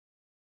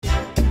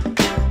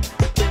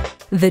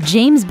The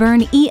James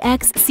Byrne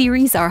EX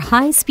series are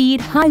high-speed,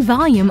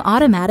 high-volume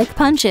automatic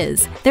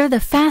punches. They're the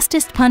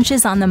fastest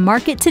punches on the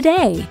market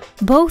today.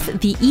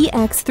 Both the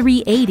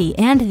EX380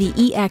 and the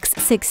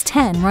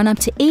EX610 run up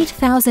to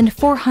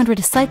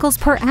 8,400 cycles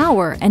per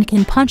hour and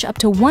can punch up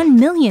to 1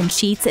 million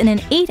sheets in an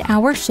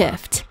 8-hour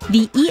shift.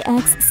 The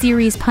EX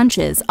series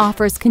punches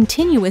offers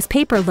continuous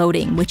paper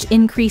loading, which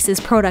increases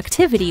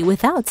productivity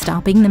without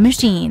stopping the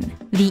machine.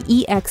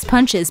 The EX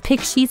punches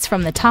pick sheets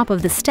from the top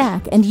of the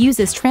stack and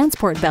uses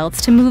transport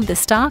belts to move the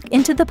stock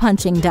into the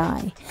punching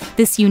die.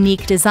 This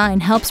unique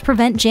design helps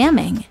prevent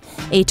jamming.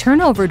 A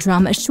turnover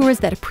drum assures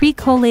that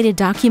pre-collated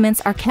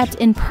documents are kept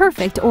in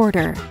perfect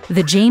order.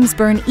 The James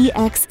Byrne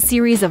EX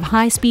series of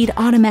high-speed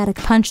automatic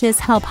punches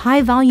help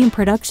high-volume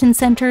production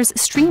centers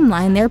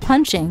streamline their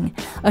punching,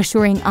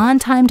 assuring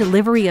on-time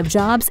delivery of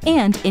jobs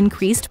and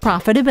increased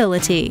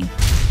profitability.